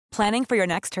Planning for your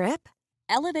next trip?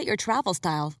 Elevate your travel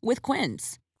style with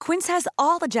Quince. Quince has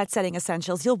all the jet-setting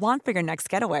essentials you'll want for your next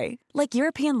getaway, like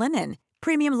European linen,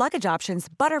 premium luggage options,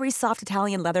 buttery soft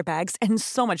Italian leather bags, and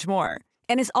so much more.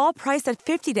 And is all priced at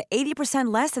 50 to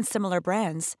 80% less than similar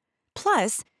brands.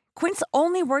 Plus, Quince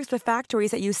only works with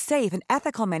factories that use safe and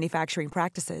ethical manufacturing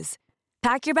practices.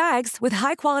 Pack your bags with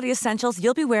high-quality essentials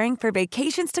you'll be wearing for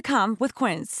vacations to come with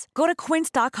Quince. Go to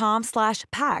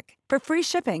quince.com/pack for free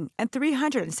shipping and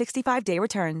 365-day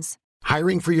returns.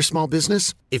 Hiring for your small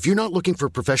business? If you're not looking for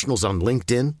professionals on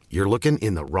LinkedIn, you're looking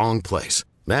in the wrong place.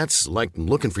 That's like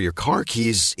looking for your car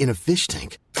keys in a fish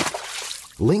tank.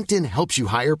 LinkedIn helps you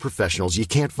hire professionals you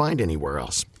can't find anywhere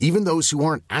else, even those who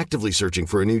aren't actively searching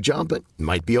for a new job but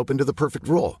might be open to the perfect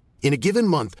role. In a given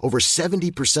month, over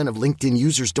 70% of LinkedIn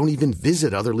users don't even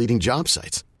visit other leading job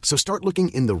sites. So start looking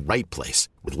in the right place.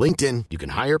 With LinkedIn, you can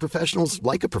hire professionals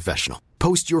like a professional.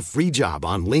 Post your free job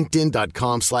on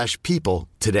linkedin.com/people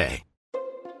today.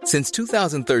 Since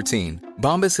 2013,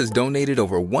 Bombas has donated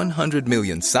over 100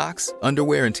 million socks,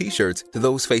 underwear, and T-shirts to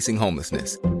those facing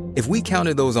homelessness. If we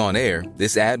counted those on air,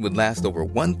 this ad would last over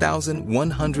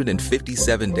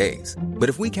 1,157 days. But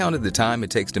if we counted the time it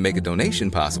takes to make a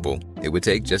donation possible, it would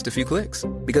take just a few clicks.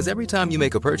 Because every time you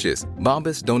make a purchase,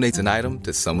 Bombas donates an item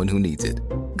to someone who needs it.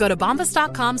 Go to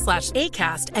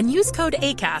bombas.com/ACAST and use code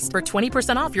ACAST for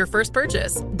 20% off your first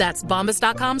purchase. That's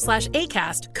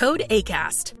bombas.com/ACAST, code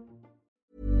ACAST.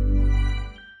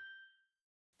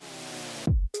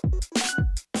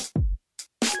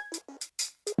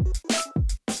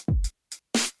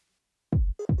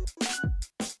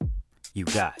 You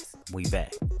guys, we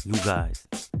back. You guys,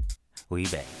 we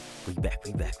back. We back.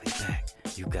 You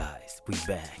guys, we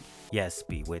back.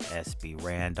 Yes-B with S.B.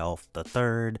 Randolph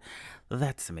III.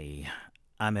 That's me.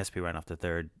 I'm S.B. Randolph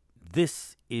III.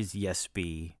 This is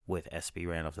Yes-B with S.B.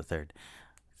 Randolph III.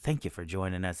 Thank you for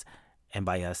joining us. And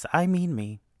by us, I mean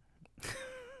me.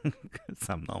 Because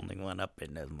I'm the only one up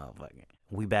in this motherfucker.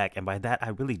 We back. And by that, I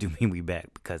really do mean we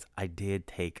back. Because I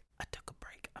took a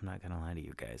break. I'm not going to lie to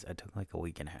you guys. I took like a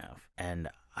week and a half. And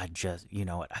I just, you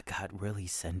know what? I got really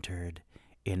centered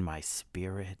in my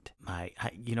spirit. I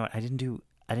didn't do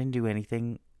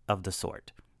anything of the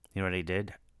sort. You know what I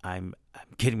did? I'm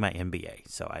getting my MBA.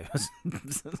 So I was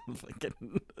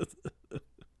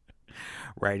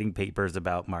writing papers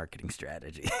about marketing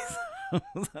strategies.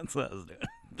 That's what I was doing.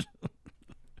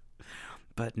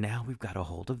 But now we've got a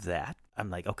hold of that. I'm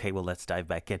like, okay, well, let's dive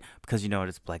back in. Because you know what?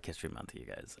 It's Black History Month, you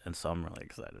guys. And so I'm really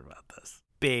excited about this.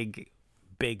 Big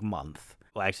month.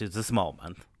 Well, actually, it's a small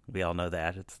month. We all know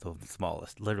that. It's the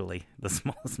smallest, literally the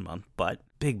smallest month. But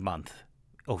big month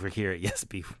over here at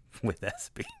SB with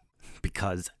SB.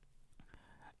 Because,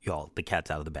 y'all, the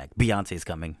cat's out of the bag. Beyoncé is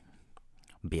coming.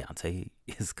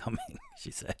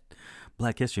 She said.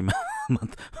 Black History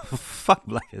Month. Fuck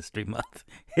Black History Month.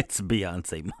 It's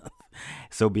Beyoncé month.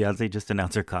 So Beyoncé just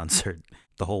announced her concert.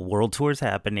 The whole world tour is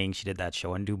happening. She did that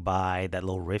show in Dubai. That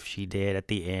little riff she did at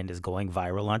the end is going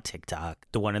viral on TikTok.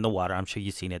 The one in the water, I'm sure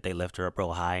you've seen it. They lift her up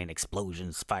real high and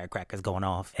explosions, firecrackers going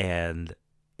off. And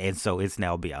so it's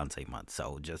now Beyoncé month.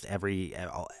 So just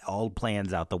all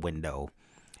plans out the window.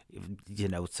 You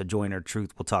know, Sojourner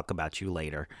Truth, we'll talk about you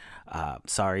later.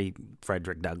 Sorry,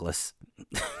 Frederick Douglass.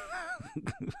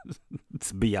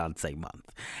 It's Beyoncé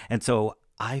month. And so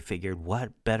I figured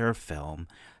what better film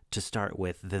to start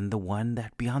with than the one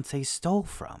that Beyoncé stole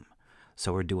from.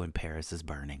 So we're doing Paris is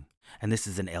Burning. And this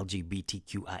is an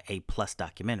LGBTQIA plus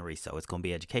documentary, so it's going to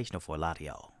be educational for a lot of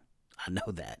y'all. I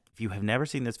know that. If you have never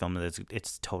seen this film,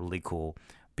 it's totally cool.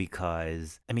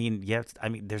 Because, there's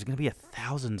going to be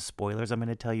 1,000 spoilers I'm going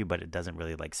to tell you, but it doesn't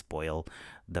really, spoil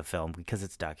the film because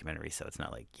it's a documentary, so it's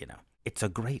not it's a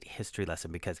great history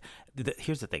lesson because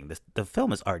here's the thing. The film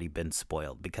has already been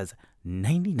spoiled because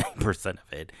 99%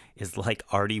 of it is,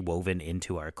 already woven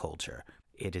into our culture.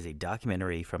 It is a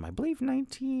documentary from, I believe,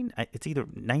 it's either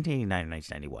 1989 or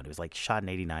 1991. It was, shot in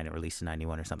 89 and released in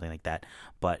 91 or something like that.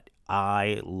 But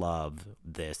I love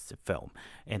this film.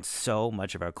 And so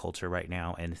much of our culture right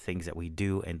now and things that we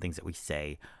do and things that we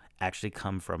say actually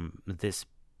come from this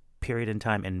period in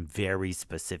time and very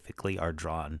specifically are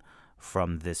drawn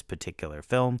from this particular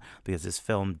film because this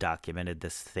film documented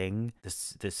this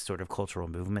sort of cultural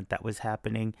movement that was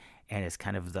happening and it's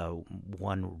kind of the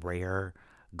one rare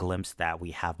glimpse that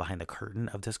we have behind the curtain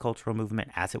of this cultural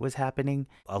movement as it was happening.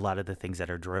 A lot of the things that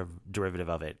are derivative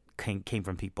of it came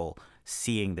from people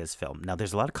seeing this film. Now,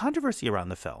 there's a lot of controversy around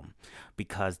the film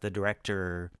because the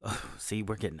director, see,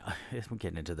 we're getting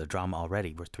into the drama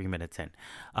already. We're 3 minutes in.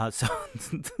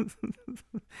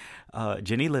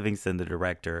 Jenny Livingston, the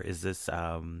director, is this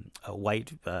a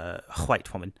white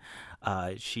woman.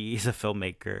 She's a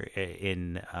filmmaker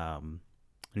in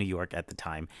New York at the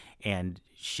time, and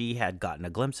she had gotten a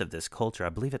glimpse of this culture. I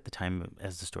believe at the time,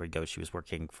 as the story goes, she was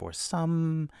working for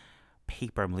some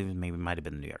paper. I believe maybe it might have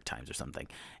been the New York Times or something.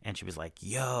 And she was like,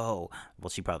 yo. Well,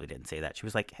 she probably didn't say that. She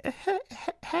was like,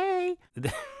 hey.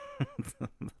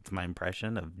 That's my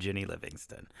impression of Jenny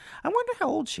Livingston. I wonder how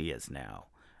old she is now.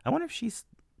 I wonder if she's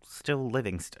still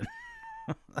Livingston.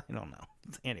 I don't know.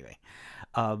 Anyway,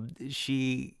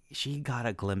 she got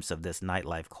a glimpse of this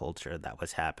nightlife culture that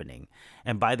was happening.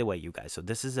 And by the way, you guys, so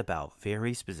this is about,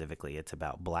 very specifically, it's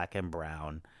about Black and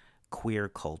brown queer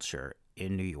culture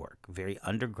in New York. Very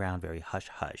underground, very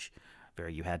hush-hush.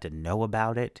 Very, you had to know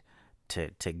about it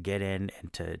to get in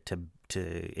and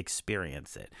to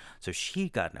experience it. So she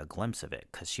got a glimpse of it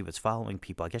because she was following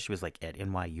people. I guess she was like at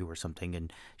NYU or something,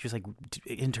 and she was like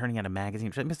interning at a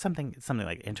magazine, something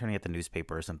like interning at the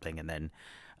newspaper or something. And then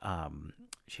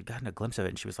she'd gotten a glimpse of it,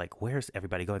 and she was like, where's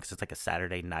everybody going? Because it's like a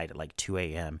Saturday night at like 2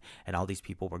 a.m. and all these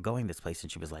people were going this place.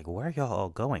 And she was like, where are y'all all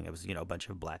going? It was, a bunch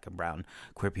of Black and brown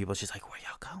queer people. She's like, where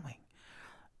y'all going?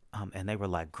 And they were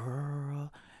like,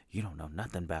 girl, you don't know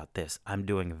nothing about this. I'm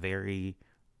doing a very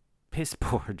piss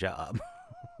poor job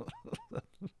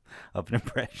of an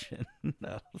impression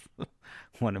of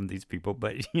one of these people.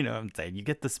 But you know what I'm saying? You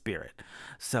get the spirit.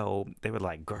 So they were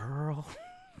like, girl,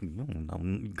 you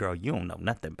don't know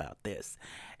nothing about this.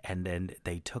 And then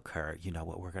they took her,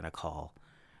 what we're going to call,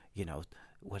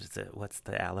 what is it? What's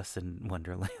the Alice in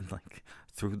Wonderland? Like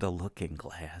through the looking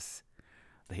glass.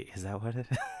 Is that what it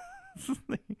is?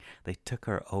 They took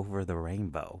her over the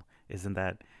rainbow. Is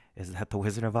that the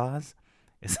Wizard of Oz?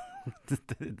 Did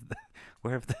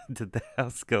the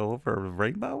house go over a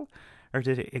rainbow, or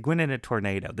did it went in a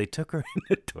tornado? They took her in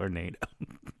a tornado.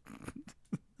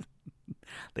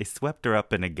 They swept her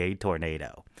up in a gay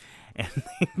tornado, and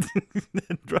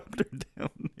they dropped her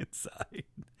down inside.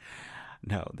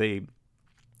 No, they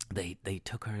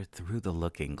took her through the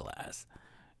looking glass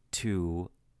to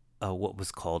what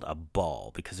was called a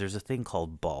ball, because there's a thing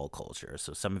called ball culture.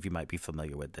 So some of you might be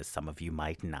familiar with this. Some of you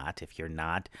might not. If you're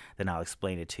not, then I'll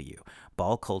explain it to you.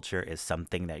 Ball culture is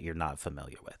something that you're not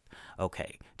familiar with.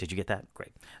 Okay. Did you get that?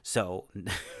 Great. So,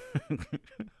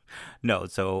 no.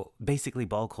 So basically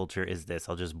ball culture is this.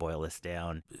 I'll just boil this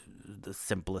down. The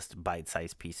simplest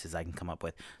bite-sized pieces I can come up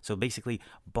with. So basically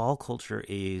ball culture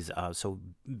is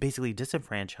basically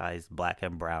disenfranchised Black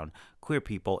and brown queer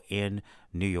people in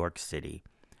New York City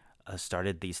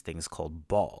started these things called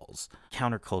balls,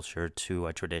 counterculture to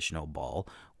a traditional ball,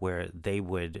 where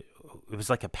it was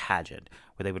like a pageant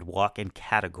where they would walk in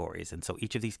categories. And so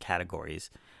each of these categories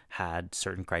had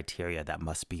certain criteria that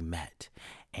must be met.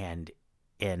 And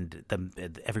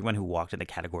everyone who walked in the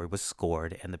category was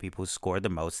scored, and the people who scored the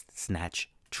most snatch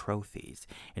trophies.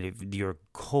 And if your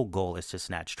whole goal is to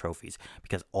snatch trophies,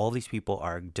 because all these people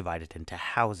are divided into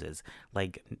houses,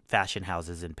 like fashion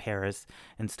houses in Paris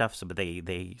and stuff. So, but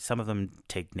they some of them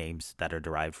take names that are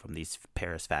derived from these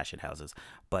Paris fashion houses.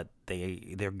 But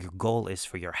their goal is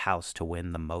for your house to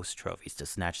win the most trophies, to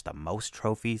snatch the most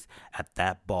trophies at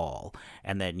that ball.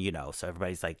 And then so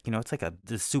everybody's like, it's like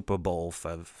the Super Bowl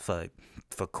for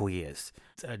queers,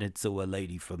 and it's a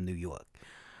lady from New York.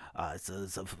 It's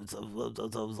a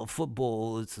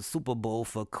football. It's a Super Bowl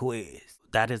for queers.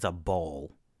 That is a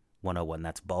ball 101.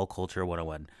 That's ball culture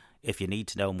 101. If you need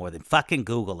to know more, then fucking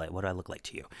Google it. What do I look like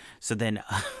to you? So then,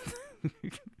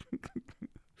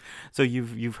 so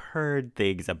you've heard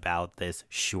things about this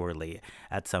surely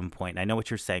at some point. I know what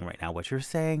you're saying right now. What you're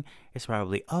saying is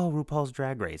probably, oh, RuPaul's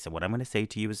Drag Race. And what I'm going to say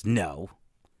to you is no.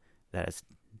 That is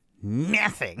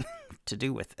nothing to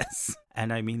do with this.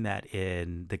 And I mean that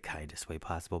in the kindest way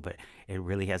possible, but it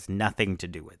really has nothing to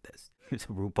do with this.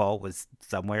 RuPaul was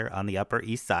somewhere on the Upper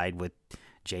East Side with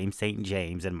James St.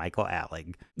 James and Michael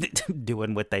Alec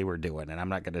doing what they were doing. And I'm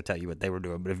not going to tell you what they were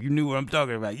doing, but if you knew what I'm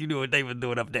talking about, you knew what they were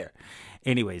doing up there.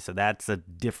 Anyway, so that's a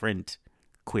different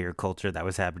queer culture that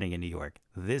was happening in New York.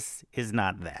 This is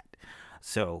not that.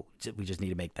 So we just need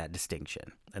to make that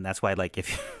distinction. And that's why, like,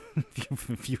 if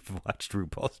you've watched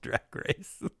RuPaul's Drag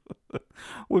Race,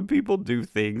 when people do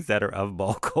things that are of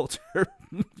ball culture,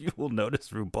 you will notice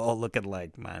RuPaul looking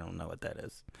like, I don't know what that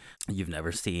is. You've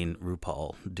never seen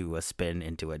RuPaul do a spin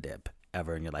into a dip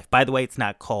ever in your life. By the way, it's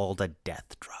not called a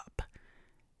death drop.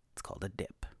 It's called a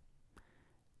dip.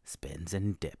 spins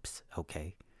and dips,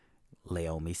 okay?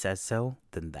 Laomi says so,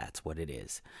 then that's what it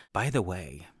is. By the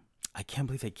way, I can't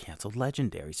believe they canceled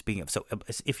Legendary. Speaking of, so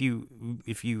if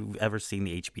you've ever seen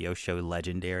the HBO show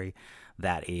Legendary,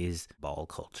 that is ball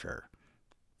culture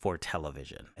for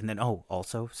television. And then,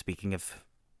 also speaking of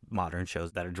modern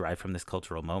shows that are derived from this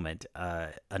cultural moment,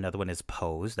 another one is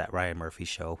Pose, that Ryan Murphy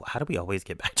show. How do we always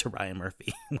get back to Ryan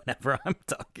Murphy whenever I'm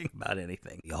talking about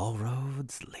anything? All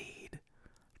roads lead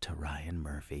to Ryan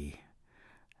Murphy.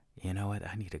 You know what?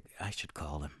 I should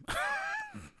call him.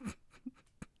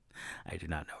 I do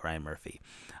not know Ryan Murphy.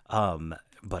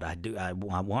 But I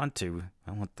want to.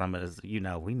 I want some of this, we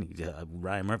need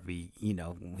Ryan Murphy, he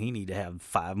need to have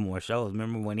 5 more shows.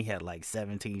 Remember when he had like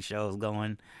 17 shows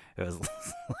going? It was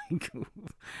like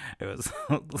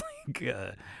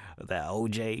that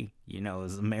OJ, it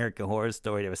was American Horror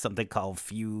Story. There was something called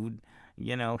Feud.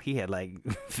 He had like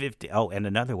 50. Oh, and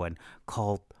another one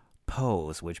called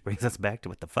Pose, which brings us back to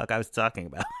what the fuck I was talking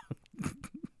about.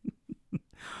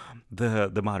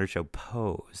 The modern show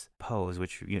Pose,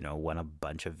 which won a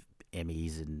bunch of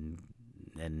Emmys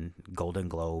and Golden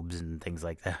Globes and things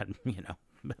like that. I'm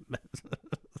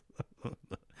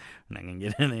not gonna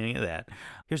get into any of that.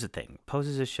 Here's the thing: Pose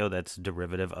is a show that's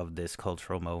derivative of this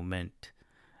cultural moment,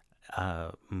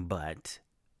 but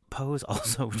Pose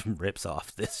also rips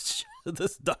off this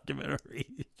documentary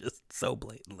just so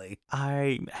blatantly.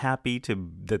 I'm happy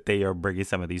that they are bringing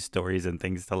some of these stories and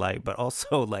things to light, but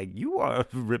also you are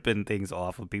ripping things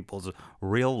off of people's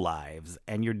real lives,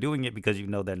 and you're doing it because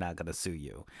they're not going to sue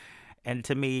you. And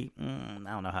to me, I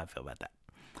don't know how I feel about that.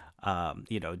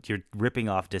 You're ripping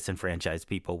off disenfranchised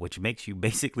people, which makes you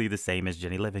basically the same as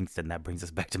Jenny Livingston. That brings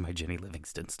us back to my Jenny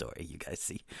Livingston story. You guys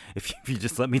see, if you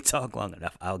just let me talk long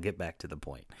enough, I'll get back to the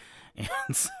point.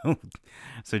 And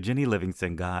so Jenny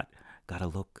Livingston got a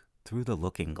look through the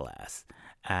looking glass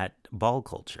at ball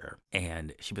culture,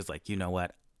 and she was like, you know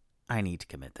what? I need to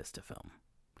commit this to film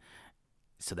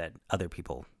so that other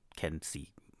people can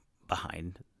see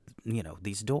behind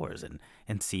these doors and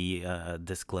see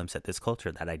this glimpse at this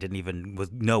culture that I didn't even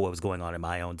know what was going on in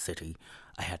my own city.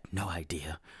 I had no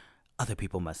idea. Other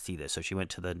people must see this. So she went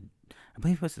to I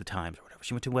believe it was the Times or whatever.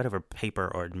 She went to whatever paper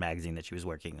or magazine that she was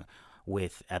working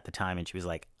with at the time, and she was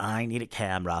like, I need a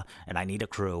camera and I need a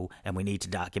crew and we need to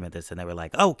document this. And they were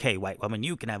like, okay, white woman,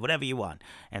 you can have whatever you want.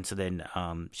 And so then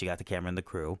she got the camera and the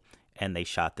crew, and they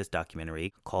shot this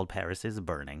documentary called Paris is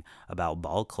Burning about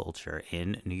ball culture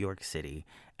in New York City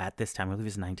at this time. I believe it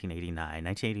was 1989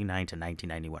 to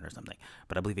 1991 or something,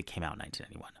 but I believe it came out in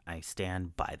 1991. I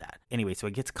stand by that. Anyway, so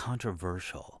it gets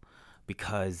controversial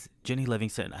because Jenny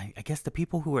Livingston, I guess the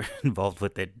people who were involved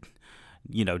with it,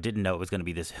 didn't know it was going to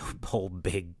be this whole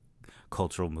big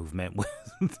cultural movement.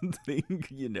 They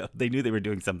knew they were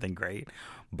doing something great,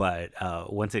 but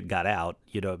once it got out,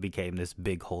 it became this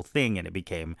big whole thing, and it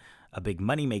became a big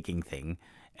money-making thing,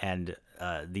 and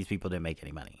these people didn't make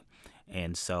any money.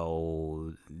 And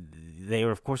so they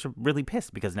were, of course, really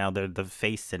pissed because now they're the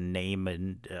face and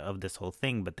name of this whole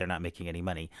thing, but they're not making any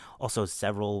money. Also,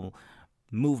 several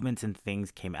movements and things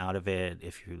came out of it.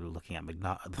 If you're looking at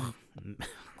what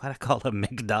I call a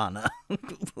McDonough.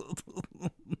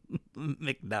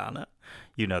 McDonough.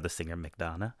 The singer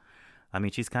McDonough. I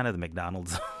mean, she's kind of the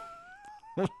McDonald's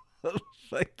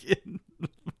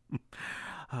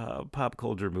pop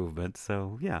culture movement.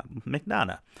 So yeah,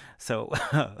 McDonough. So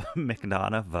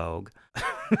McDonough Vogue.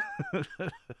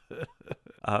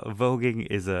 Voguing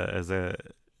is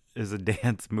a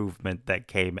dance movement that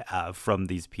came from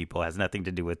these people. It has nothing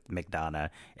to do with McDonough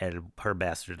and her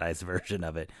bastardized version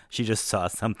of it. She just saw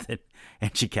something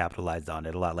and she capitalized on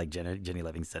it. A lot like Jenny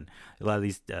Livingston. A lot of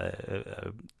these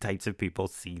types of people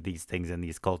see these things in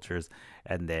these cultures,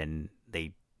 and then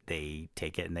they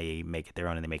take it and they make it their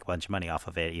own, and they make a bunch of money off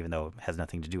of it, even though it has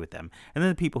nothing to do with them. And then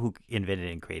the people who invented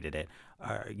it and created it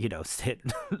are,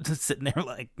 sitting there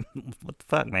like, what the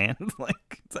fuck, man?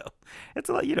 So it's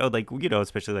a lot,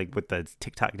 especially like with the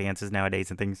TikTok dances nowadays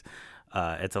and things.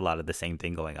 It's a lot of the same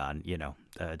thing going on,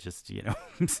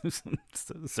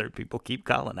 certain people keep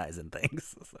colonizing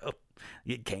things. So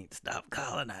you can't stop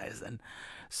colonizing.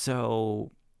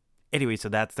 So anyway, so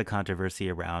that's the controversy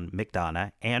around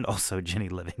McDonough and also Jenny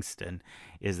Livingston,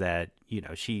 is that,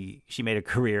 she made a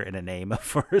career and a name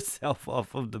for herself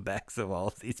off of the backs of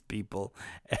all these people,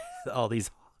 all these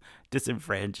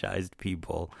disenfranchised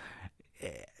people,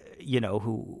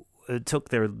 who took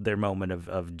their moment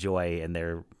of joy and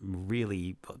their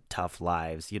really tough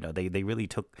lives. They really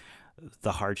took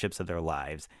the hardships of their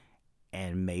lives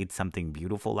and made something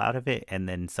beautiful out of it, and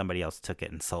then somebody else took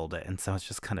it and sold it, and so it's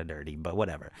just kind of dirty, but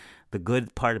whatever. The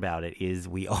good part about it is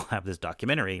we all have this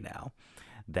documentary now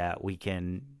that we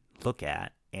can look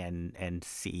at and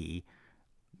see,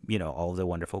 all the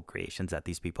wonderful creations that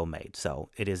these people made. So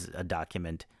it is a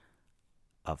document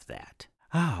of that.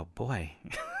 Oh, boy.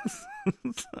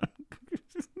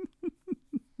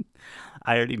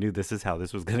 I already knew this is how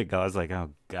this was going to go. I was like,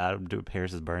 oh, God, I'm doing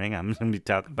Paris is Burning. I'm going to be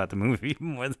talking about the movie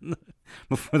more than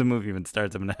before the movie even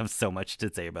starts. I'm going to have so much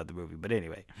to say about the movie. But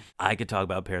anyway, I could talk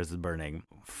about Paris is Burning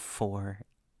for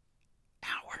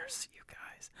hours, you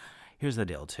guys. Here's the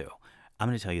deal, too. I'm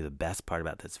going to tell you the best part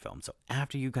about this film. So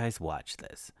after you guys watch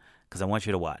this, because I want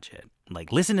you to watch it,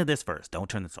 like, listen to this first. Don't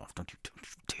turn this off. Don't you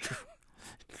listen to me.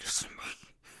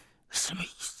 Listen to me, you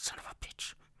son of a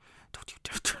bitch. Don't you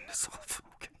dare turn this off,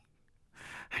 okay?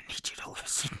 I need you to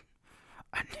listen.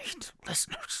 I need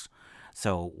listeners.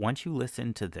 So once you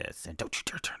listen to this, and don't you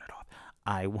dare turn it off,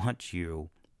 I want you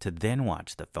to then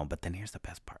watch the film. But then here's the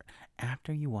best part.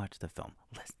 After you watch the film,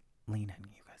 lean in,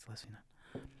 you guys, listen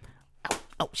in.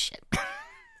 Oh shit.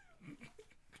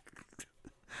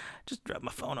 Just dropped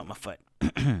my phone on my foot. All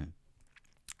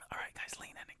right, guys,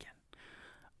 lean in again.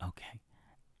 Okay.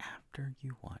 After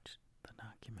you watch the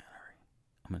documentary,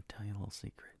 I'm going to tell you a little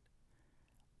secret.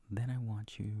 Then I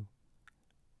want you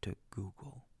to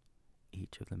Google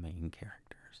each of the main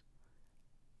characters.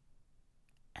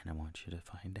 And I want you to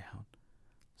find out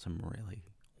some really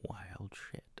wild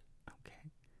shit,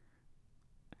 okay?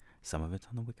 Some of it's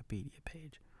on the Wikipedia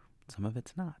page. Some of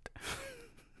it's not.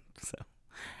 So,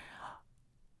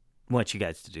 I want you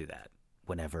guys to do that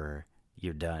whenever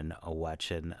you're done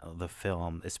watching the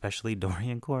film, especially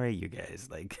Dorian Corey, you guys.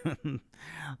 Like,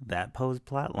 that Pose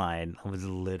plot line was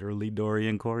literally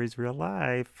Dorian Corey's real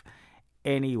life.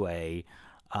 Anyway,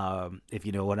 if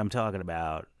you know what I'm talking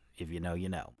about, if you know, you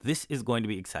know. This is going to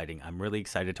be exciting. I'm really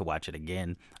excited to watch it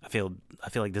again. I feel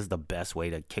like this is the best way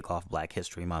to kick off Black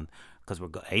History Month, because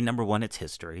number one, it's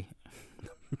history.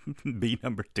 B,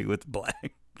 number two, it's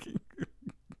black.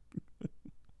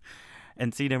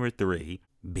 And C, number three,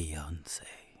 Beyoncé.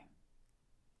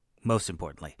 Most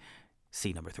importantly,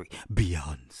 C, number three,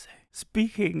 Beyoncé.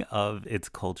 Speaking of its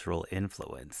cultural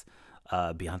influence,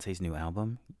 Beyonce's new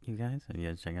album, you guys? Have you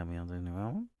guys checked out Beyonce's new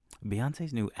album?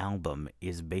 Beyonce's new album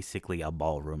is basically a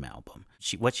ballroom album.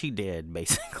 What she did,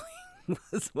 basically,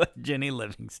 was what Jenny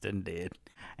Livingston did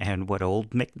and what old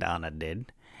McDonough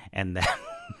did. And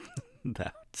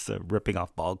that's ripping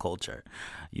off ball culture,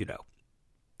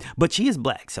 But she is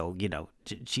black, so,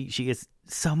 she is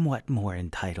somewhat more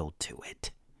entitled to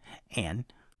it.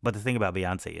 But the thing about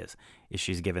Beyonce is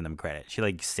she's giving them credit.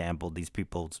 She, sampled these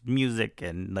people's music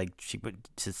and, she went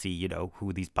to see,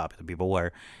 who these popular people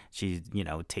were. She's,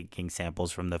 taking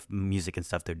samples from the music and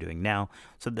stuff they're doing now.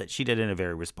 So that she did it in a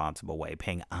very responsible way,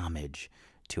 paying homage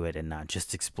to it and not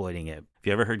just exploiting it. If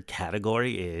you ever heard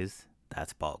category is,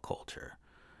 that's ball culture.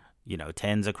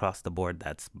 10s across the board,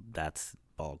 that's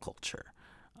ball culture.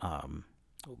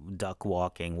 Duck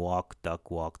walking,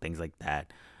 duck walk, things like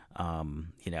that.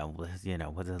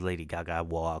 What does Lady Gaga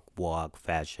walk,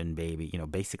 fashion, baby,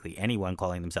 basically anyone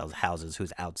calling themselves houses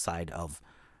who's outside of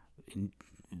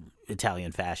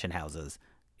Italian fashion houses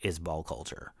is ball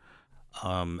culture.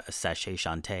 Sachet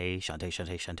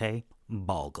Shantae,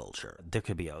 ball culture. There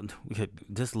could be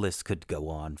this list could go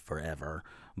on forever,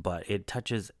 but it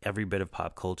touches every bit of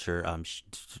pop culture,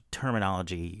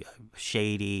 terminology,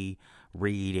 shady,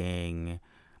 reading,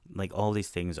 all these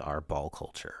things are ball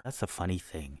culture. That's the funny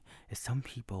thing, is some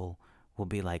people will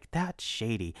be like, that's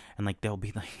shady, and they'll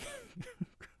be like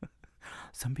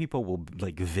some people will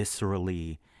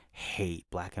viscerally hate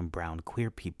black and brown queer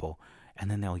people,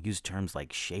 and then they'll use terms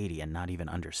like shady and not even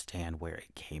understand where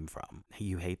it came from.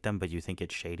 You hate them, but you think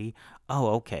it's shady? Oh,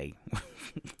 okay.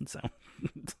 So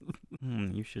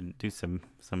you should do some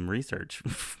research.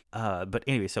 But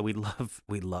anyway, so we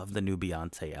love the new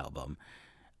Beyonce album.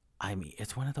 I mean,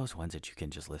 it's one of those ones that you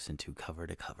can just listen to cover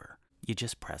to cover. You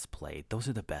just press play. Those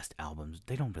are the best albums.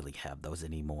 They don't really have those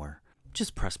anymore.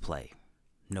 Just press play.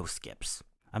 No skips.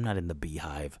 I'm not in the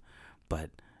Beehive,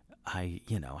 but I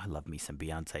love me some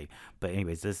Beyonce. But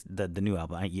anyways, the new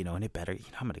album, and it better,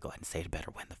 I'm going to go ahead and say it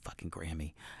better win the fucking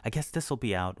Grammy. I guess this will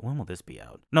be out. When will this be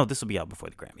out? No, this will be out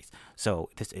before the Grammys. So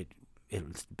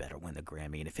it'll better win the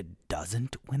Grammy. And if it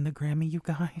doesn't win the Grammy, you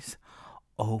guys,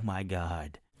 oh my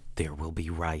God, there will be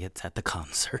riots at the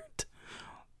concert.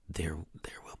 There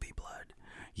will be blood.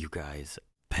 You guys,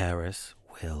 Paris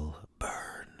will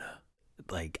burn.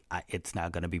 It's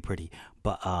not going to be pretty.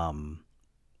 But,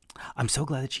 I'm so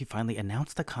glad that she finally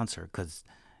announced the concert, because,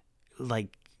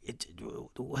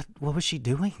 what was she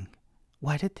doing?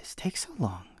 Why did this take so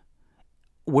long?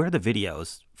 where are the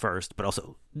videos first, but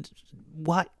also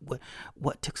what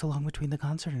took so long between the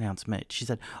concert announcement? She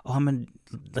said, "Oh, I'm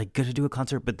gonna do a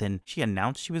concert," but then she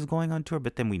announced she was going on tour,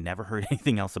 but then we never heard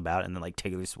anything else about it. And then like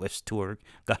Taylor Swift's tour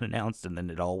got announced, and then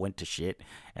it all went to shit,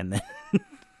 and then.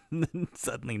 Then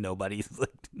suddenly nobody's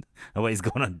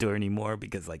going on tour anymore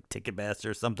because like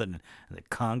Ticketmaster or something, the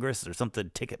Congress or something,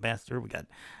 Ticketmaster. We got,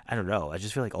 I don't know. I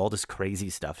just feel like all this crazy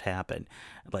stuff happened.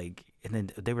 Like, and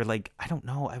then they were like, I don't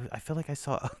know. I feel like I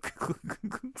saw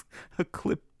a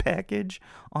clip package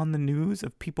on the news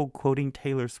of people quoting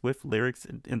Taylor Swift lyrics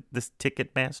in this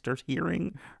Ticketmaster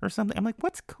hearing or something. I'm like,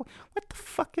 what the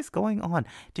fuck is going on?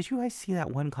 Did you guys see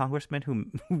that one congressman who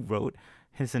wrote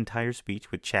his entire speech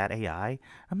with chat AI?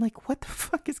 I'm like, what the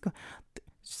fuck is going?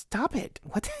 Stop it!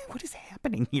 What is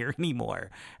happening here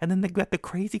anymore? And then they got the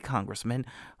crazy congressman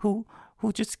who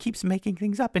just keeps making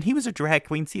things up, and he was a drag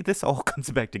queen. See, this all comes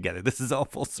back together. This is all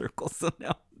full circle. So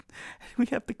now we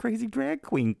have the crazy drag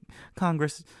queen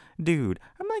Congress dude.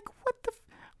 I'm like, what the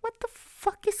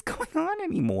fuck is going on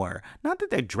anymore? Not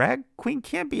that the drag queen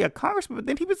can't be a congressman, but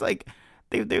then he was like.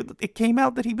 It came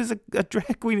out that he was a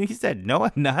drag queen, and he said, "No,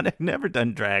 I'm not. I've never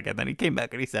done drag." And then he came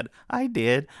back and he said, "I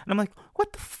did." And I'm like,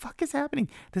 "What the fuck is happening?"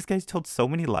 This guy's told so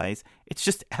many lies. It's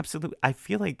just absolute. I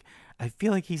feel like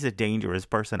he's a dangerous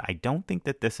person. I don't think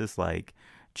that this is like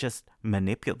just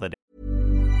manipulative.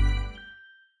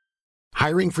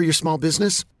 Hiring for your small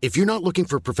business? If you're not looking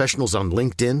for professionals on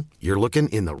LinkedIn, you're looking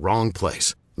in the wrong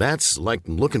place. That's like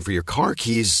looking for your car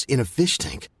keys in a fish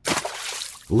tank.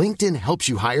 LinkedIn helps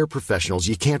you hire professionals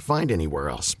you can't find anywhere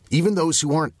else, even those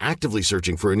who aren't actively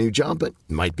searching for a new job but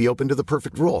might be open to the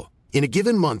perfect role. In a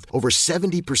given month, over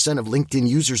 70% of LinkedIn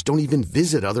users don't even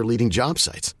visit other leading job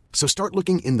sites. So start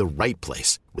looking in the right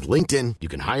place. With LinkedIn, you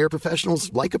can hire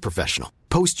professionals like a professional.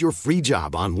 Post your free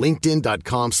job on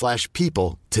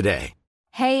linkedin.com/people today.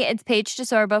 Hey, it's Paige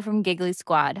DeSorbo from Giggly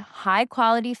Squad. High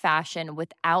quality fashion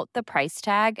without the price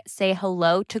tag. Say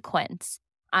hello to Quince.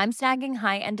 I'm snagging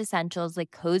high-end essentials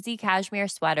like cozy cashmere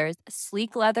sweaters,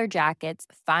 sleek leather jackets,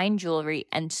 fine jewelry,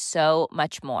 and so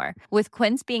much more. With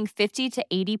Quince being 50 to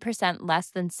 80%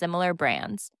 less than similar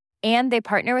brands. And they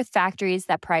partner with factories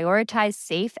that prioritize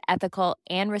safe, ethical,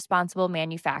 and responsible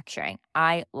manufacturing.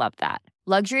 I love that.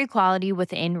 Luxury quality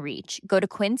within reach. Go to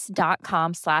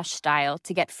quince.com/style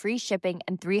to get free shipping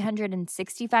and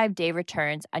 365-day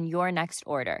returns on your next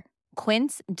order.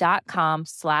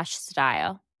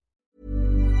 Quince.com/style.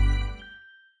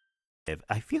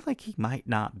 I feel like he might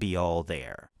not be all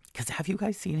there. Because have you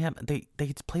guys seen him? They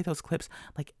play those clips.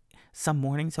 Like some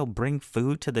mornings he'll bring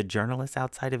food to the journalists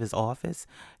outside of his office.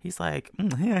 He's like,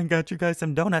 "Hey, I got you guys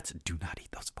some donuts." Do not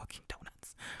eat those fucking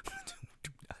donuts.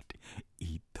 Do not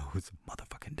eat those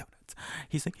motherfucking donuts.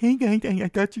 He's like, "Hey guys, I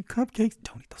got you cupcakes."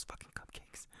 Don't eat those fucking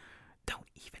cupcakes. Don't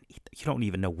even eat them. You don't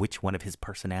even know which one of his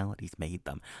personalities made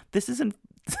them. This isn't...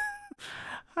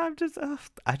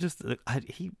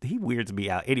 he weirds me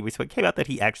out. Anyway, so it came out that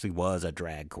he actually was a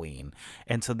drag queen,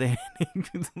 and so then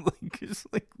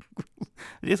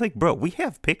it's like, bro, we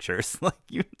have pictures.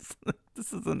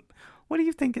 This isn't. What do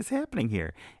you think is happening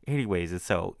here? Anyways, and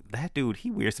so that dude, he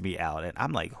weirds me out, and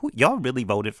I'm like, y'all really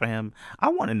voted for him? I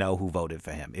want to know who voted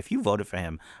for him. If you voted for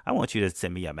him, I want you to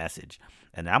send me a message,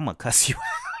 and I'm gonna cuss you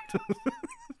out.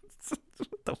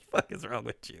 What the fuck is wrong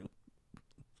with you?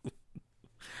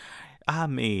 I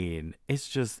mean,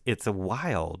 it's a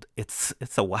wild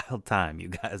time, you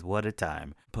guys. What a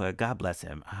time. But God bless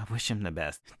him. I wish him the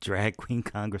best. Drag queen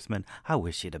congressman, I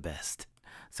wish you the best.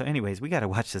 So anyways, we got to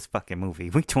watch this fucking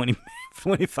movie. We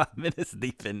 25 minutes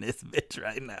deep in this bitch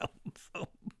right now. So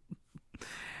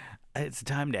it's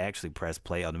time to actually press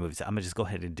play on the movie. So I'm going to just go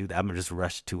ahead and do that. I'm going to just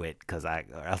rush to it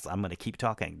or else I'm going to keep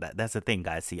talking. That's the thing,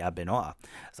 guys. See, I've been off.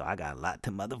 So I got a lot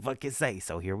to motherfucking say.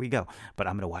 So here we go. But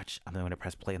I'm going to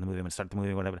press play on the movie. I'm going to start the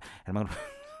movie, whatever. And I'm going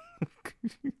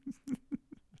to...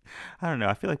 I don't know.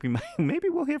 I feel like maybe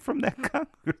we'll hear from that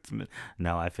congressman.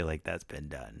 No, I feel like that's been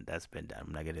done.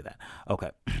 I'm not going to do that.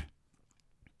 Okay.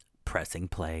 Pressing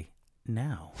play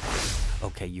now.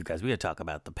 Okay, you guys, we got to talk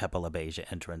about the Peppa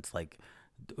LaBeija entrance, like...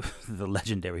 The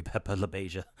legendary Peppa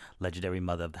LaBeija, legendary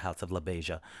mother of the House of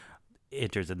LaBeija,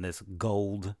 enters in this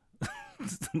gold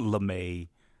LeMay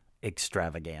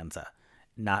extravaganza,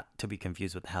 not to be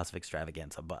confused with the House of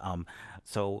Extravaganza. But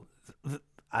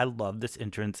I love this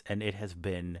entrance, and it has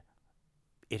been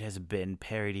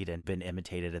parodied and been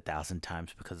imitated 1,000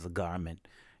 times because the garment,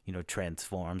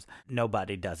 transforms.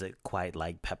 Nobody does it quite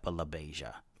like Peppa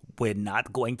LaBeija. We're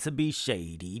not going to be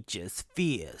shady, just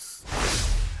fierce.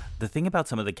 The thing about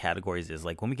some of the categories is,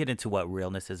 like, when we get into what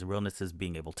realness is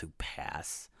being able to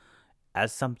pass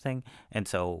as something. And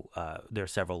so there are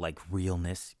several like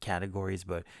realness categories,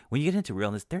 but when you get into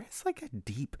realness, there is like a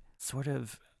deep sort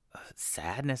of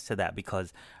sadness to that,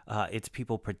 because it's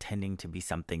people pretending to be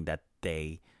something that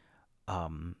they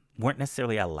weren't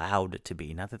necessarily allowed to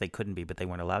be. Not that they couldn't be, but they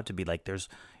weren't allowed to be. Like there's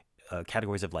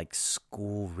categories of like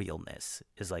school realness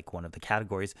is like one of the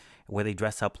categories, where they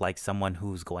dress up like someone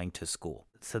who's going to school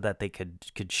so that they could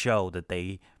show that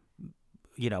they,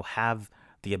 have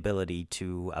the ability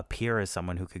to appear as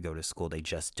someone who could go to school. They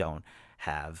just don't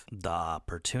have the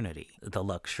opportunity, the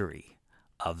luxury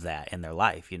of that in their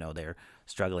life. They're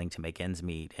struggling to make ends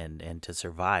meet and to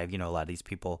survive. A lot of these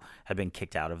people have been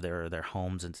kicked out of their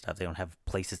homes and stuff. They don't have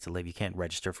places to live. You can't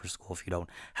register for school if you don't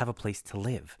have a place to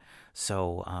live.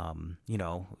 So,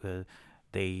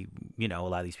 they, a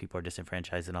lot of these people are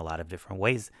disenfranchised in a lot of different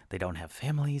ways. They don't have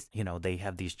families. They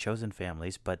have these chosen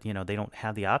families, but, they don't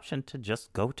have the option to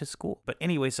just go to school. But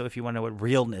anyway, so if you want to know what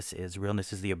realness is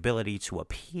the ability to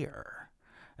appear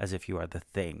as if you are the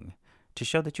thing, to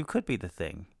show that you could be the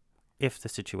thing if the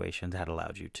situations had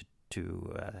allowed you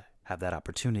to have that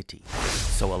opportunity.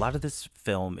 So a lot of this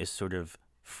film is sort of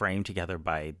framed together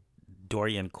by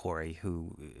Dorian Corey,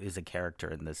 who is a character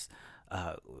in this,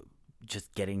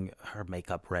 just getting her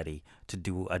makeup ready to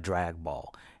do a drag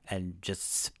ball and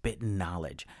just spitting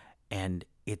knowledge. And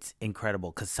it's incredible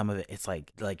because some of it, it's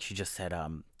like she just said,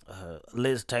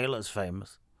 Liz Taylor's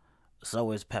famous.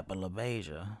 So is Pepper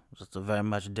LaBeija. Just a very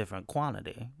much different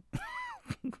quantity.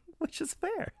 Which is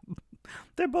fair.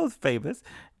 They're both famous,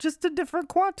 just a different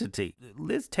quantity.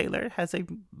 Liz Taylor has a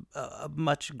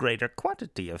much greater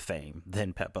quantity of fame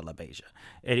than Pepper LaBeija.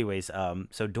 Anyways,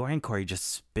 so Dorian Corey just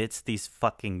spits these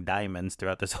fucking diamonds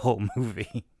throughout this whole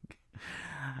movie.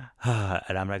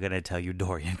 And I'm not going to tell you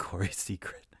Dorian Corey's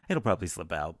secret. It'll probably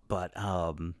slip out, but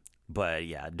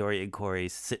yeah, Dorian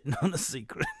Corey's sitting on the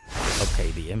secret.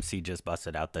 Okay, the MC just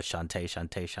busted out the Shantae.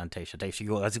 If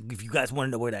you guys want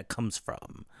to know where that comes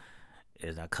from, it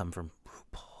does not come from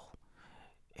RuPaul.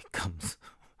 It comes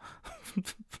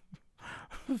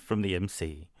from the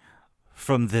MC,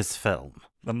 from this film.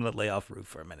 I'm going to lay off Ru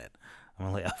for a minute.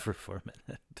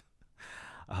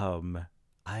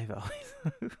 I've always...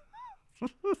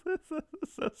 This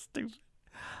is so stupid.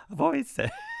 I've always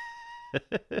said...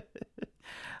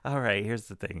 All right, here's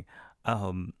the thing.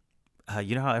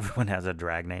 You know how everyone has a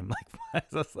drag name?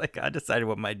 I decided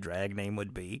what my drag name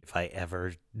would be if I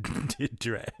ever did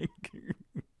drag.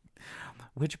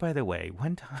 Which, by the way,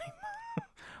 one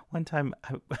time,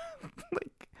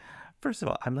 first of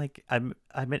all, I'm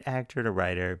an actor and a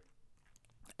writer,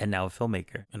 and now a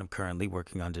filmmaker, and I'm currently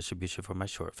working on distribution for my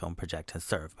short film Project and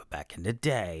Serve. But back in the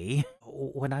day,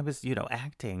 when I was,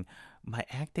 acting, my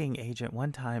acting agent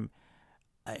one time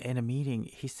in a meeting,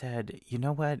 he said, "You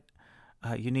know what?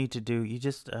 You need to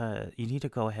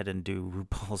go ahead and do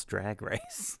RuPaul's Drag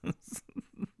Race."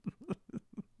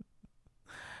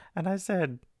 And I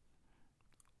said,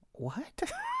 "What?"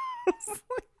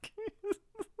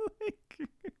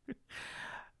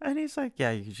 And he's like,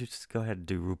 "Yeah, you just go ahead and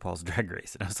do RuPaul's Drag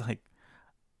Race." And I was like,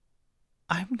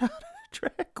 "I'm not a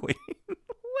drag queen.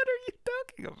 What are you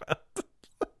talking about?"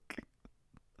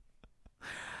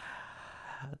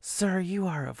 "Sir, you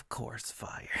are of course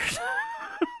fired."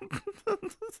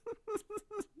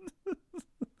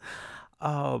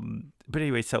 But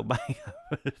anyway, so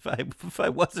if I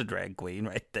was a drag queen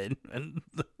right then, and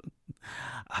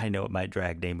I know what my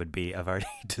drag name would be. I've already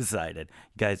decided,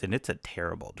 guys, and it's a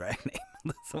terrible drag name.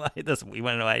 That's why you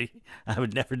want to know why I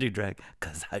would never do drag,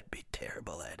 because I'd be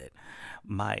terrible at it.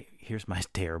 Here's my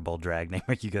terrible drag name.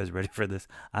 Are you guys ready for this?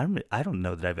 I don't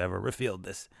know that I've ever revealed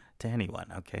this to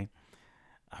anyone. Okay,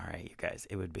 all right, you guys.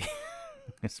 It would be.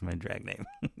 It's my drag name.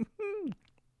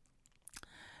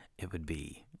 It would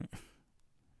be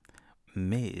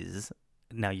Ms.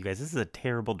 Now, you guys, this is a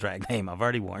terrible drag name. I've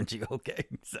already warned you, okay?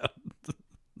 So,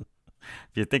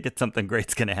 if you think it's something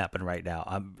great's going to happen right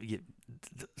now,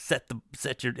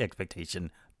 set your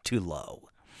expectation too low.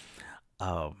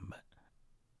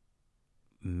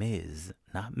 Ms.,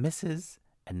 not Mrs.,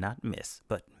 and not Miss,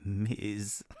 but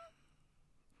Ms.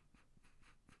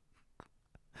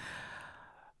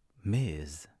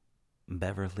 Ms.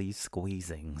 Beverly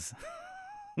Squeezings.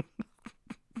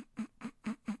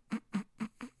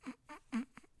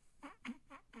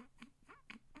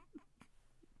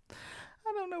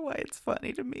 I don't know why it's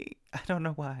funny to me. I don't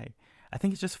know why. I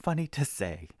think it's just funny to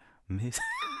say. Miss.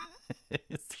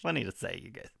 It's funny to say, you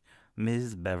guys.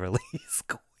 Ms. Beverly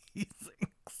Squeezings.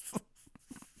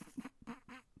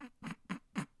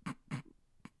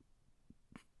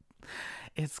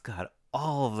 It's got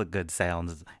all of the good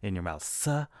sounds in your mouth.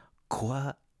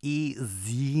 Squeezings.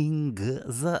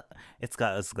 It's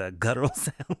got guttural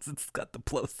sounds. It's got the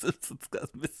plosives. It's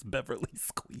got Miss Beverly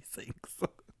squeezing. So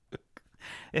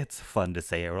it's fun to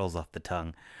say. It rolls off the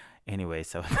tongue. Anyway,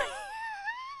 so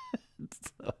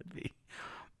it'd be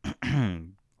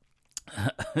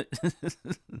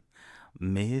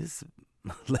Ms.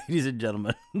 Ladies and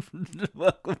gentlemen,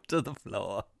 welcome to the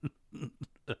floor.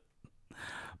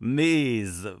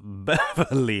 Ms.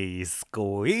 Beverly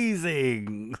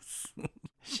Squeezing.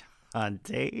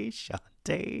 Shantae.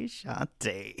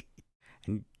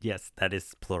 And yes, that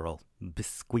is plural.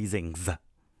 Squeezings.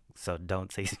 So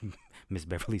don't say Miss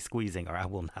Beverly Squeezing or I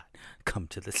will not come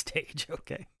to the stage,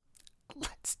 okay?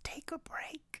 Let's take a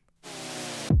break.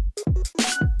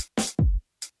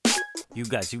 You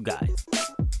guys.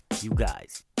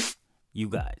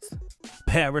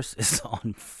 Paris is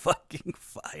on fucking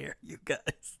fire, you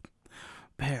guys.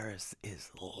 Paris is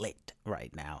lit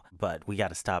right now. But we got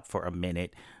to stop for a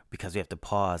minute because we have to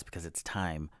pause because it's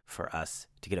time for us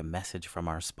to get a message from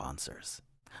our sponsors.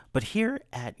 But here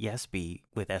at YesB,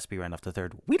 with SB Randolph III,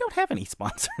 we don't have any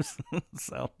sponsors.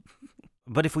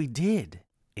 But if we did,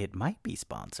 it might be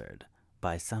sponsored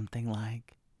by something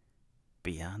like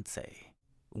Beyoncé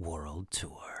World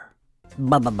Tour.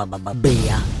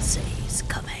 Beyonce's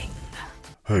coming.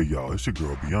 Hey y'all, it's your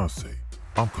girl Beyoncé.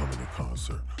 I'm coming to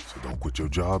concert, so don't quit your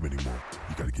job anymore.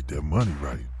 You gotta get that money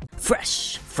right.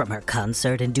 Fresh from her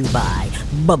concert in Dubai,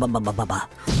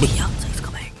 Beyonce's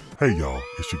coming. Hey y'all,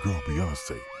 it's your girl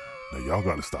Beyoncé. Now y'all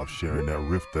gotta stop sharing that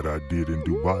riff that I did in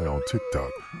Dubai on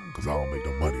TikTok, cause I don't make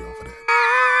no money off of that.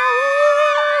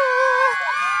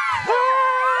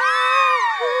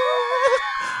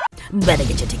 Better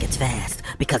get your tickets fast,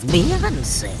 because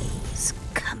Beyonce's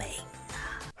coming.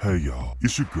 Hey y'all,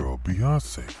 it's your girl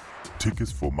Beyoncé. Tickets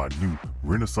for my new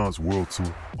Renaissance World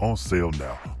Tour on sale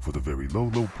now for the very low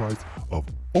price of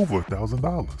over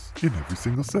 $1,000 in every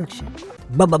single section.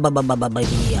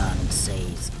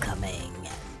 Beyonce's coming, and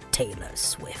Taylor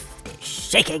Swift is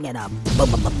shaking in her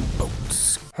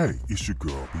boots. Hey, it's your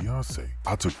girl Beyoncé.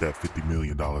 I took that $50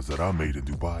 million that I made in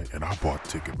Dubai and I bought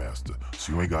Ticketmaster,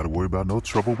 so you ain't gotta worry about no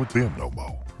trouble with them no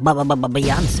more.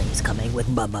 Beyonce's coming with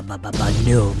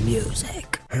new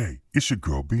music. Hey, it's your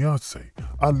girl Beyoncé.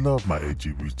 I love my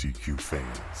LGBTQ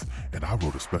fans, and I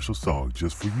wrote a special song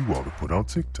just for you all to put on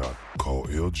TikTok called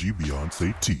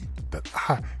LGBeyonceT that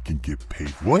I can get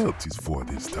paid royalties for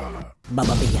this time.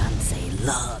 Beyoncé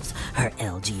loves her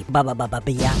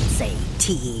Beyonce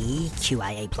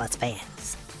TQIA plus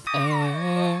fans.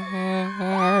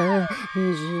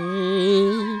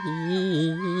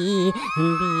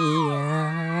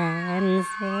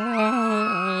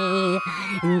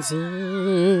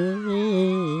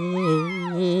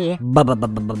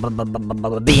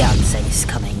 Beyonce's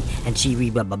coming, and she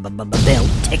built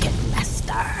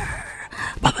Ticketmaster.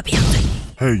 Beyonce.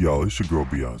 Hey y'all, it's your girl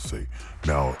Beyoncé.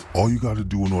 Now, all you gotta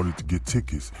do in order to get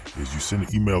tickets is you send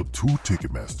an email to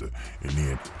Ticketmaster, and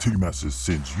then Ticketmaster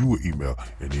sends you an email,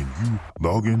 and then you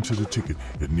log into the ticket,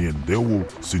 and then they will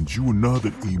send you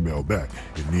another email back,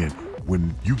 and then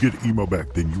when you get an email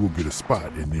back, then you will get a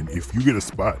spot, and then if you get a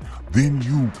spot, then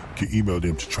you can email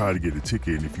them to try to get a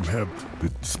ticket, and if you have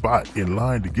the spot in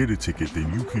line to get a ticket,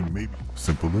 then you can maybe,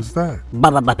 simple as that.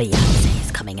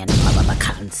 Beyonce's coming in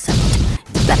concert.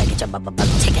 Better get your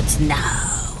tickets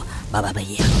now.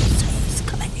 Beyonce's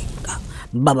coming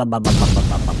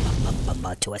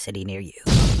to a city near you.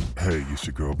 Hey, it's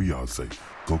your girl Beyoncé.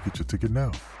 Go get your ticket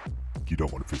now. You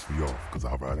don't want to piss me off, because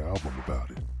I'll write an album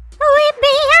about it.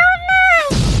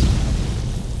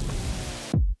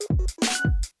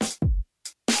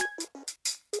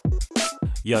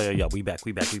 Yo, we back,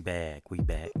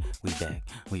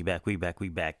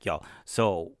 y'all.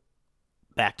 So,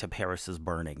 back to Paris is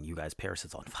burning. You guys, Paris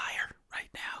is on fire right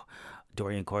now.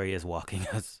 Dorian Corey is walking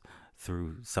us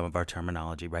through some of our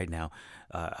terminology right now.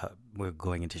 We're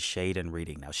going into shade and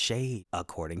reading. Now, shade,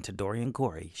 according to Dorian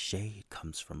Corey, shade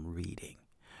comes from reading.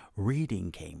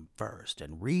 Reading came first,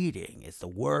 and reading is the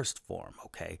worst form,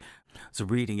 okay? So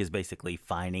reading is basically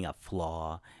finding a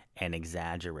flaw and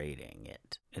exaggerating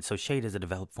it. And so shade is a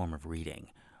developed form of reading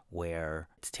where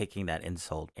it's taking that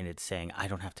insult and it's saying, I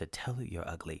don't have to tell you you're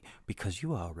ugly because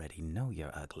you already know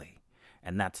you're ugly.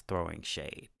 And that's throwing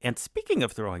shade. And speaking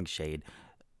of throwing shade,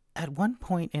 at one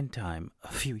point in time,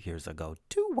 a few years ago,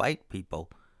 two white people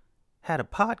had a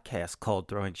podcast called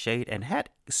Throwing Shade and had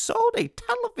sold a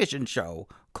television show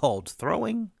called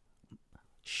Throwing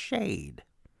Shade.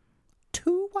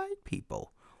 Two white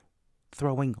people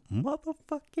throwing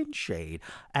motherfucking shade.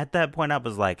 At that point, I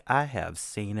was like, I have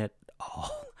seen it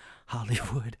all.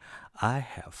 Hollywood, I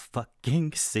have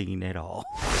fucking seen it all.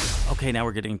 Okay, now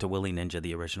we're getting to Willie Ninja,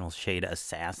 the original Shade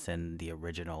Assassin, the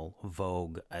original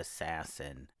Vogue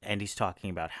assassin. And he's talking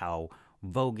about how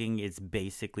voguing is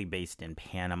basically based in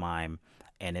pantomime,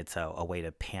 and it's a way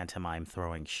to pantomime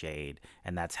throwing shade.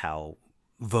 And that's how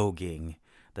voguing,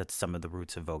 that's some of the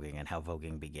roots of voguing and how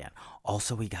voguing began.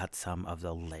 Also, we got some of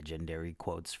the legendary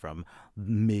quotes from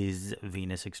Ms.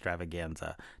 Venus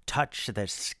Extravaganza. Touch the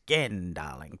skin,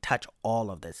 darling. Touch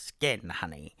all of the skin,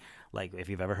 honey. Like, if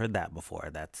you've ever heard that before,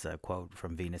 that's a quote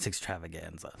from Venus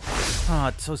Extravaganza. Oh,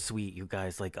 it's so sweet, you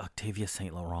guys. Like, Octavia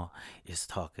St. Laurent is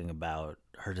talking about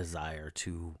her desire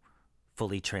to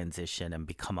fully transition and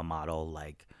become a model,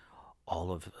 like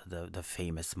all of the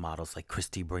famous models like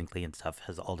Christy Brinkley and stuff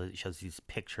she has these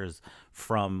pictures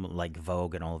from like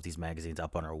Vogue and all of these magazines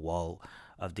up on her wall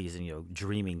of these, and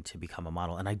dreaming to become a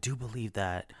model. And I do believe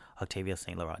that Octavia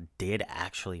St. Laurent did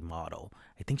actually model.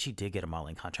 I think she did get a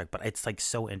modeling contract, but it's like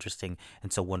so interesting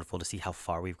and so wonderful to see how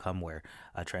far we've come, where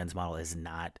a trans model is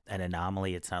not an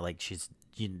anomaly. It's not like she's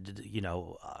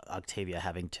Octavia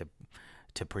having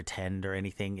to pretend or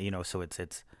anything, so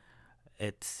it's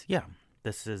yeah.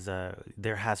 This is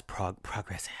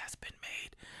progress has been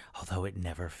made, although it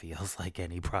never feels like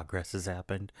any progress has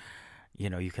happened.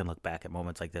 You can look back at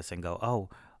moments like this and go, oh,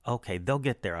 okay, they'll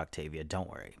get there, Octavia. Don't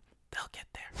worry. They'll get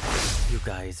there. You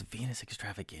guys, Venus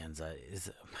Extravaganza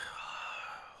is,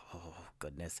 oh,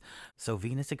 goodness. So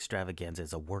Venus Extravaganza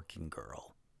is a working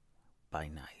girl by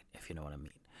night, if you know what I mean.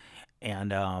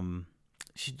 And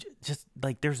she just,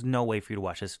 like, there's no way for you to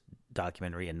watch this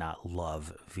documentary and not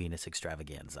love Venus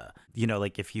Extravaganza.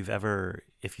 Like, if you've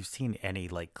seen any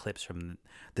like clips from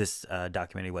this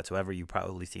documentary whatsoever, you've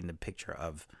probably seen the picture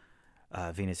of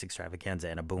Venus Extravaganza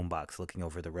in a boombox looking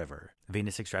over the river.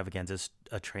 Venus Extravaganza is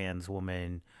a trans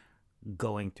woman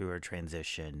going through her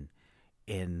transition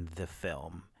in the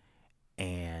film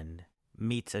and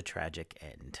meets a tragic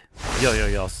end.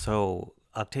 Yo. So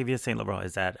Octavia St. Laurent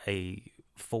is at a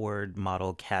Ford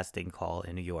model casting call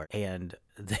in New York, and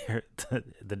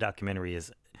the documentary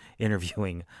is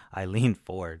interviewing Eileen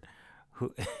Ford,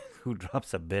 who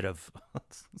drops a bit of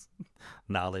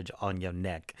knowledge on your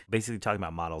neck, basically talking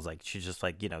about models. Like, she's just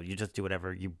like, you just do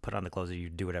whatever, you put on the clothes, or you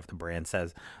do whatever the brand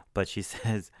says. But she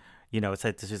says,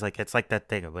 she's like, it's like that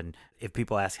thing of when, if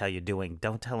people ask how you're doing,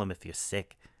 don't tell them if you're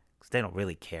sick, because they don't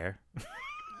really care.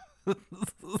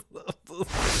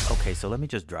 Okay, so let me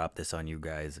just drop this on you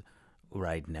guys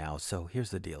right now. So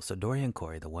here's the deal. So Dorian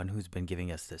Corey, the one who's been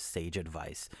giving us this sage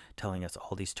advice, telling us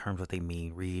all these terms, what they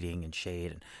mean, reading and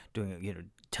shade, and doing,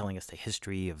 telling us the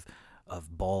history of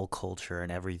ball culture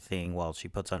and everything while she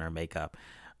puts on her makeup.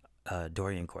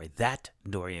 Dorian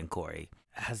Corey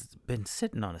has been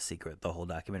sitting on a secret the whole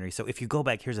documentary. So if you go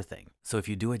back, here's the thing. So if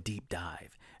you do a deep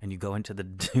dive and you go into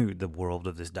the world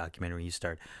of this documentary, you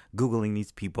start Googling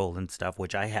these people and stuff,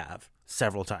 which I have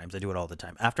several times. I do it all the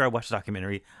time. After I watch the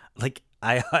documentary, like,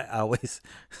 I always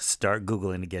start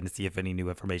Googling again to see if any new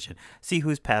information, see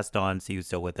who's passed on, see who's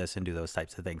still with us, and do those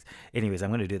types of things. Anyways, I'm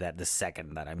going to do that the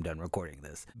second that I'm done recording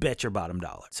this. Bet your bottom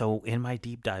dollar. So in my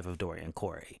deep dive of Dorian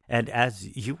Corey, and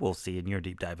as you will see in your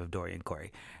deep dive of Dorian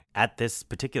Corey, at this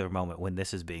particular moment when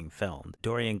this is being filmed,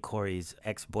 Dorian Corey's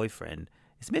ex-boyfriend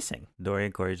is missing.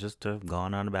 Dorian Corey's just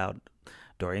gone on about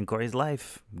Dorian Corey's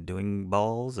life, doing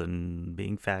balls and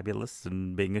being fabulous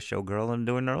and being a showgirl and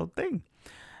doing her own thing.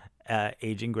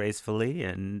 Aging gracefully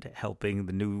and helping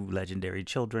the new legendary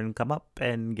children come up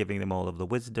and giving them all of the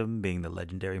wisdom, being the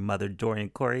legendary mother Dorian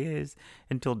Corey is,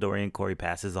 until Dorian Corey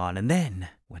passes on. And then,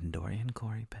 when Dorian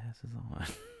Corey passes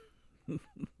on,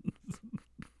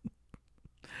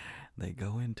 they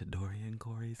go into Dorian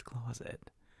Corey's closet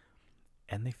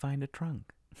and they find a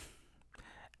trunk.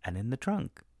 And in the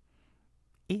trunk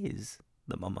is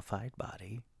the mummified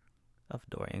body of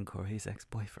Dorian Corey's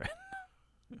ex-boyfriend.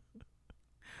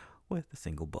 With a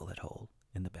single bullet hole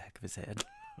in the back of his head.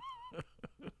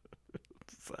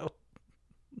 So,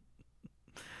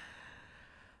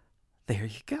 there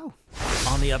you go.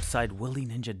 On the upside, Willie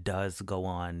Ninja does go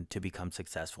on to become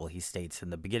successful. He states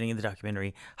in the beginning of the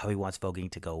documentary how he wants voguing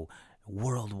to go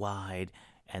worldwide,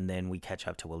 and then we catch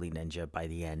up to Willie Ninja by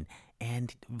the end,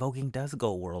 and voguing does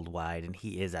go worldwide, and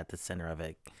he is at the center of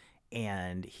it.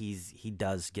 And he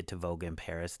does get to Vogue in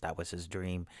Paris. That was his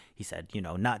dream. He said,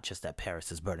 not just that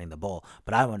Paris is burning the ball,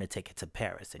 but I want to take it to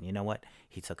Paris. And you know what?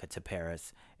 He took it to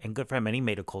Paris. And good for him. And he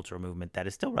made a cultural movement that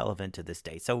is still relevant to this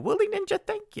day. So Willie Ninja,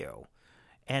 thank you.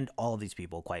 And all of these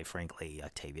people, quite frankly,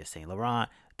 Octavia St. Laurent,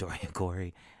 Dorian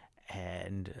Corey,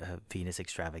 and Venus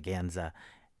Extravaganza,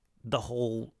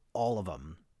 all of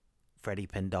them, Freddie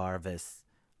Pendarvis,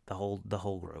 the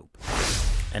whole group.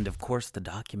 And of course, the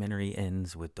documentary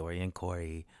ends with Dorian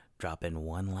Corey dropping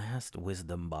one last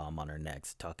wisdom bomb on her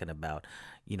next, talking about,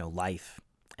 life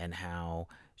and how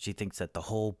she thinks that the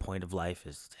whole point of life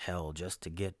is hell, just to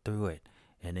get through it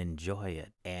and enjoy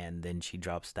it. And then she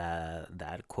drops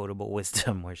that quotable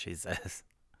wisdom where she says,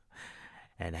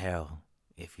 and hell,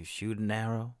 if you shoot an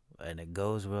arrow and it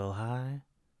goes real high,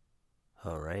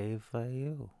 hooray for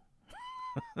you.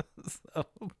 So,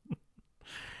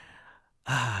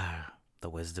 the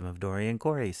wisdom of Dorian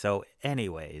Corey. So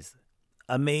anyways,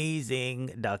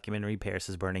 amazing documentary, Paris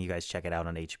is Burning. You guys check it out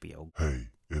on HBO. Hey,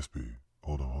 SB,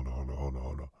 hold on,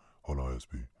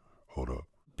 SB, hold up.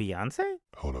 Beyonce?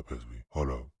 Hold up, SB, hold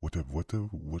up. What the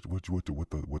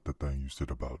thing you said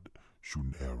about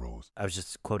shooting arrows? I was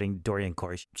just quoting Dorian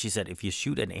Corey. She said, if you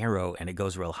shoot an arrow and it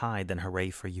goes real high, then hooray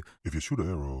for you. If you shoot an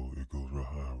arrow, it goes real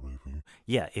high, hooray for you.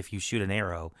 Yeah, if you shoot an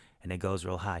arrow and it goes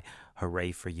real high,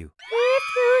 hooray for you.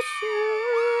 If you shoot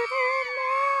an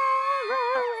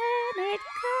arrow and it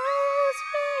goes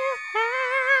real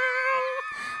high,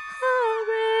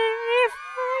 hooray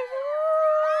for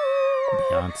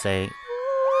you. Beyonce.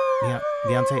 Yeah,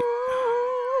 Beyonce.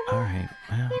 All right.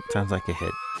 Well, sounds like a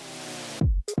hit.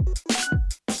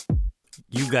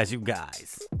 You guys.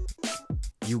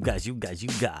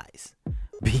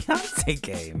 Beyonce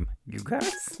came. You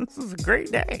guys, this was a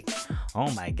great day.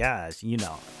 Oh my gosh.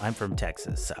 I'm from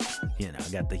Texas, so, I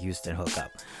got the Houston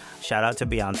hookup. Shout out to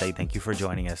Beyonce. Thank you for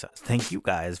joining us. Thank you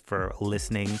guys for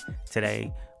listening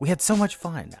today. We had so much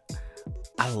fun.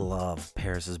 I love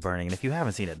Paris is Burning. And if you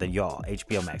haven't seen it, then y'all,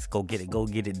 HBO Max, go get it. Go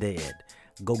get it dead.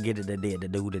 Go get it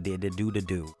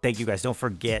do. Thank you guys. Don't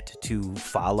forget to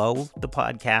follow the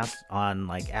podcast on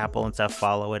like Apple and stuff.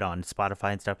 Follow it on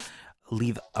Spotify and stuff.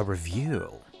 Leave a review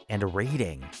and a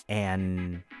rating.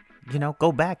 And,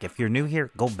 go back. If you're new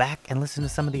here, go back and listen to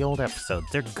some of the old episodes.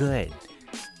 They're good.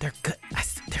 They're good.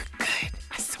 They're good.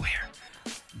 I swear.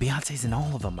 Beyonce's in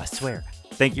all of them. I swear.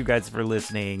 Thank you guys for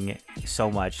listening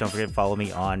so much. Don't forget to follow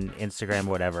me on Instagram,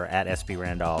 whatever, at SB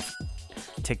Randolph.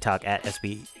 TikTok at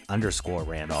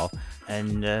SB_Randolph.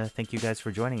 And thank you guys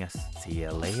for joining us. See you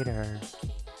later.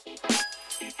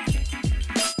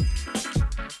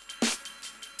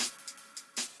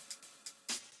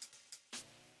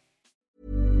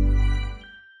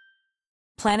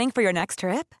 Planning for your next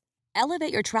trip?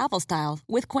 Elevate your travel style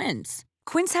with Quince.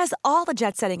 Quince has all the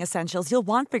jet-setting essentials you'll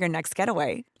want for your next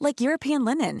getaway, like European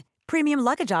linen, premium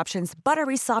luggage options,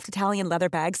 buttery soft Italian leather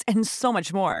bags, and so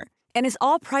much more. And is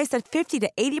all priced at 50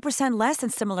 to 80% less than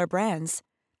similar brands.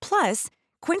 Plus,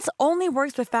 Quince only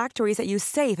works with factories that use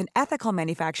safe and ethical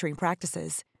manufacturing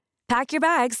practices. Pack your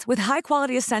bags with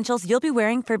high-quality essentials you'll be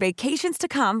wearing for vacations to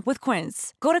come with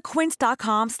Quince. Go to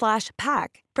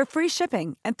quince.com/pack for free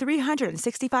shipping and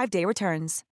 365-day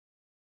returns.